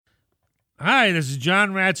Hi, this is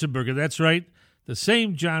John Ratzenberger. That's right, the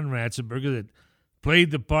same John Ratzenberger that played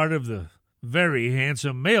the part of the very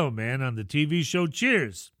handsome mailman on the TV show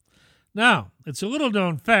Cheers. Now, it's a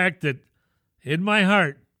little-known fact that, in my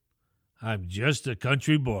heart, I'm just a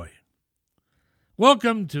country boy.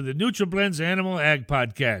 Welcome to the NutriBlends Animal Ag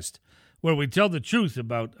Podcast, where we tell the truth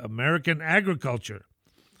about American agriculture.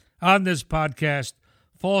 On this podcast,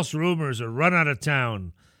 false rumors are run out of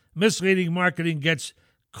town, misleading marketing gets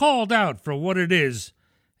called out for what it is,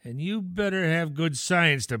 and you better have good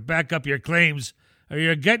science to back up your claims or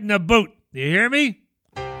you're getting a boot. You hear me?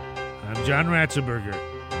 I'm John Ratzenberger,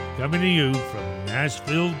 coming to you from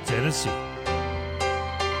Nashville, Tennessee.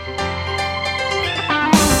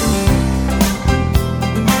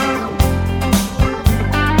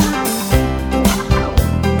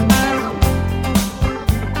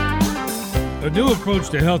 A new approach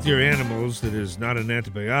to healthier animals that is not an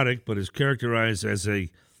antibiotic but is characterized as an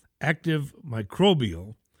active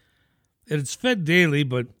microbial. It's fed daily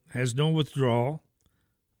but has no withdrawal.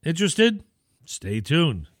 Interested? Stay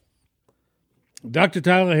tuned. Dr.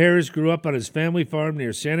 Tyler Harris grew up on his family farm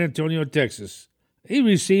near San Antonio, Texas. He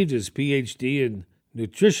received his Ph.D. in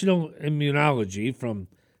nutritional immunology from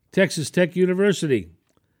Texas Tech University.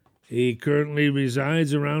 He currently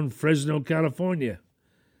resides around Fresno, California.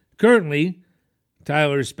 Currently,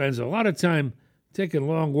 Tyler spends a lot of time taking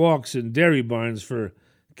long walks in dairy barns for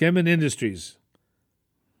Kemin Industries.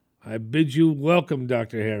 I bid you welcome,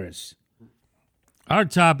 Dr. Harris. Our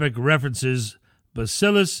topic references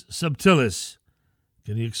Bacillus subtilis.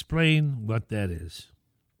 Can you explain what that is?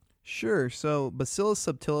 Sure. So Bacillus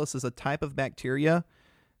subtilis is a type of bacteria.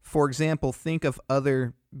 For example, think of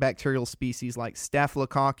other bacterial species like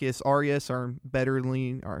Staphylococcus aureus, or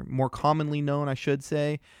more commonly known, I should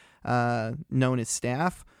say, known as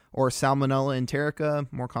staph, or Salmonella enterica,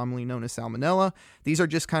 more commonly known as Salmonella. These are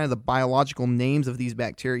just kind of the biological names of these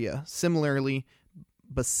bacteria. Similarly,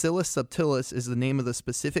 Bacillus subtilis is the name of the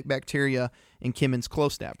specific bacteria in Kemin's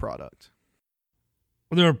Clostat product.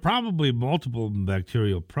 Well, there are probably multiple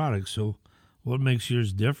bacterial products, so what makes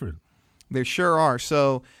yours different? There sure are.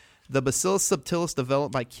 So the Bacillus subtilis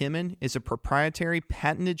developed by Kemin is a proprietary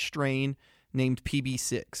patented strain named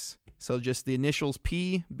PB6. So just the initials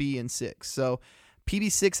P, B, and 6. So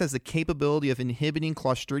PB6 has the capability of inhibiting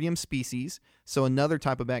Clostridium species, so another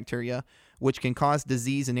type of bacteria, which can cause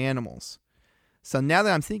disease in animals. So now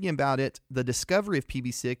that I'm thinking about it, the discovery of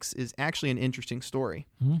PB6 is actually an interesting story.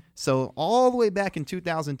 Mm-hmm. So all the way back in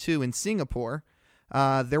 2002 in Singapore,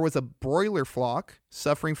 there was a broiler flock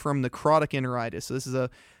suffering from necrotic enteritis. So this is a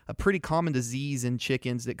pretty common disease in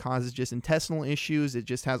chickens that causes just intestinal issues. It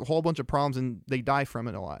just has a whole bunch of problems, and they die from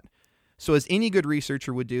it a lot. So as any good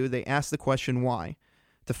researcher would do, they asked the question why.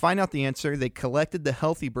 To find out the answer, they collected the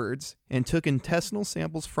healthy birds and took intestinal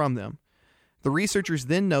samples from them. The researchers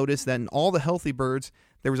then noticed that in all the healthy birds,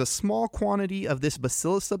 there was a small quantity of this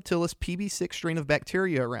Bacillus subtilis PB6 strain of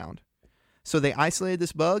bacteria around. So they isolated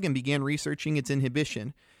this bug and began researching its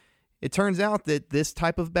inhibition. It turns out that this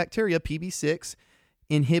type of bacteria, PB6,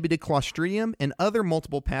 inhibited Clostridium and other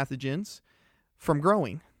multiple pathogens from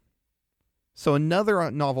growing. So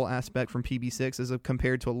another novel aspect from PB6, as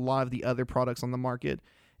compared to a lot of the other products on the market,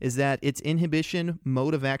 is that its inhibition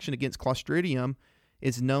mode of action against Clostridium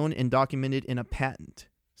is known and documented in a patent.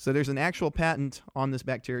 So there's an actual patent on this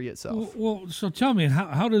bacteria itself. Well, so tell me,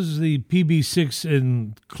 how does the PB6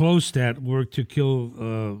 in Clostat work to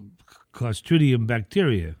kill Clostridium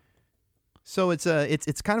bacteria? So it's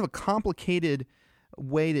kind of a complicated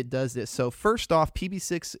way that does this. So first off,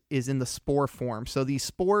 PB6 is in the spore form. So these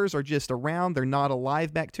spores are just around. They're not a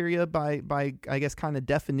live bacteria by I guess kind of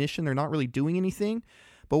definition. They're not really doing anything.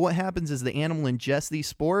 But what happens is the animal ingests these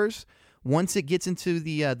spores. Once it gets into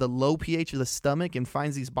the low pH of the stomach and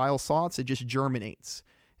finds these bile salts, it just germinates.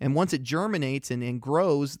 And once it germinates and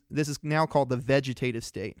grows, this is now called the vegetative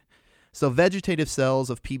state. So vegetative cells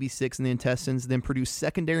of PB6 in the intestines then produce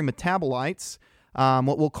secondary metabolites,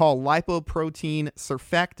 what we'll call lipoprotein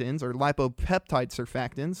surfactants or lipopeptide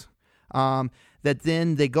surfactants, that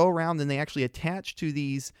then they go around and they actually attach to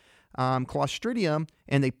these Clostridium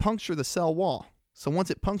and they puncture the cell wall. So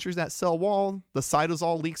once it punctures that cell wall, the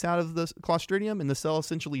cytosol leaks out of the Clostridium and the cell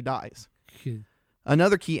essentially dies.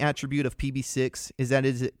 Another key attribute of PB6 is that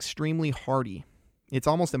it is extremely hardy. It's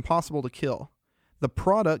almost impossible to kill. The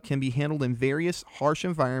product can be handled in various harsh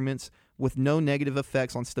environments with no negative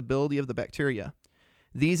effects on stability of the bacteria.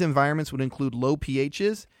 These environments would include low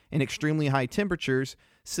pHs and extremely high temperatures,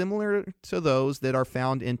 similar to those that are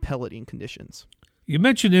found in pelleting conditions. You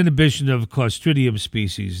mentioned inhibition of Clostridium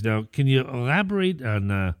species. Now, can you elaborate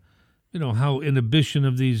on, how inhibition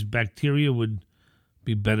of these bacteria would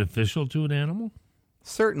be beneficial to an animal?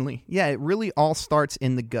 Certainly. Yeah, it really all starts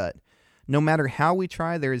in the gut. No matter how we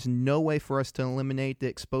try, there is no way for us to eliminate the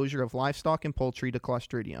exposure of livestock and poultry to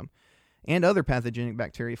Clostridium, and other pathogenic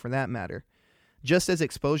bacteria for that matter. Just as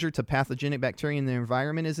exposure to pathogenic bacteria in the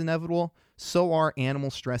environment is inevitable, so are animal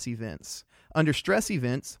stress events. Under stress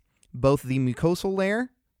events, both the mucosal layer,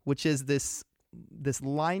 which is this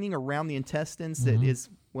lining around the intestines that is,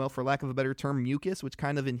 well, for lack of a better term, mucus, which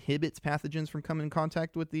kind of inhibits pathogens from coming in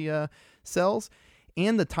contact with the cells,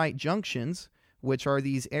 and the tight junctions, which are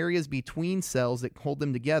these areas between cells that hold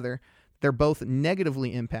them together, they're both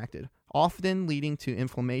negatively impacted, often leading to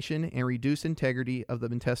inflammation and reduced integrity of the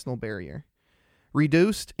intestinal barrier.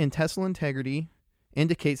 Reduced intestinal integrity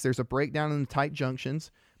indicates there's a breakdown in the tight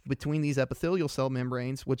junctions between these epithelial cell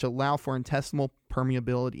membranes, which allow for intestinal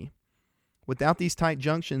permeability. Without these tight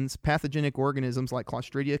junctions, pathogenic organisms like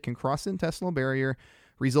Clostridia can cross the intestinal barrier,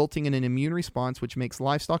 resulting in an immune response which makes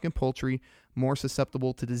livestock and poultry more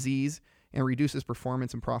susceptible to disease and reduces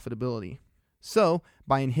performance and profitability. So,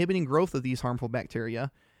 by inhibiting growth of these harmful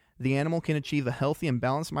bacteria, the animal can achieve a healthy and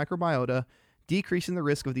balanced microbiota, decreasing the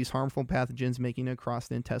risk of these harmful pathogens making it across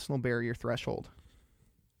the intestinal barrier threshold.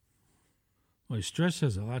 Well, stress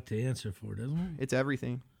has a lot to answer for, doesn't it? It's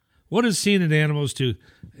everything. What is seen in animals to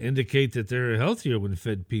indicate that they're healthier when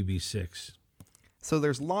fed PB6? So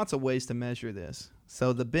there's lots of ways to measure this.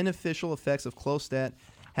 So the beneficial effects of Clostat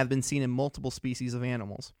have been seen in multiple species of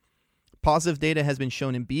animals. Positive data has been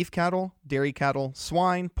shown in beef cattle, dairy cattle,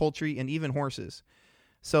 swine, poultry, and even horses.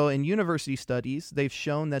 So in university studies, they've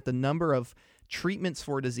shown that the number of treatments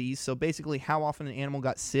for disease, so basically how often an animal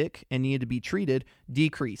got sick and needed to be treated,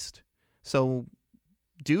 decreased. So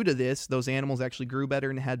due to this, those animals actually grew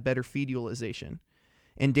better and had better feed utilization.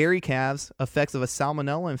 In dairy calves, effects of a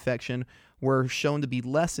salmonella infection were shown to be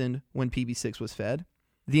lessened when PB6 was fed.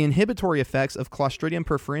 The inhibitory effects of Clostridium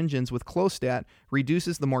perfringens with Clostat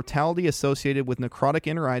reduces the mortality associated with necrotic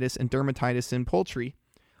enteritis and dermatitis in poultry,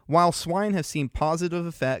 while swine have seen positive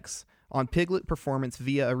effects on piglet performance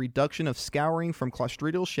via a reduction of scouring from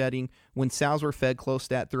clostridial shedding when sows were fed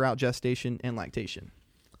Clostat throughout gestation and lactation.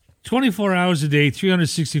 24 hours a day,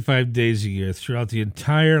 365 days a year, throughout the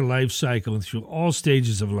entire life cycle and through all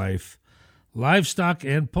stages of life, livestock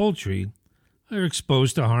and poultry are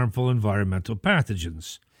exposed to harmful environmental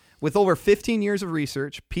pathogens. With over 15 years of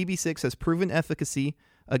research, PB6 has proven efficacy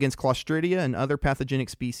against Clostridia and other pathogenic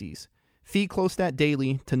species. Feed Clostat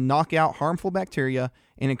daily to knock out harmful bacteria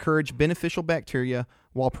and encourage beneficial bacteria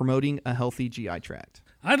while promoting a healthy GI tract.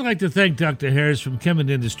 I'd like to thank Dr. Harris from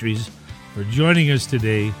Kemin Industries for joining us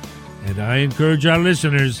today, and I encourage our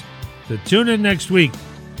listeners to tune in next week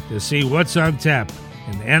to see what's on tap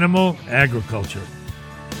in animal agriculture.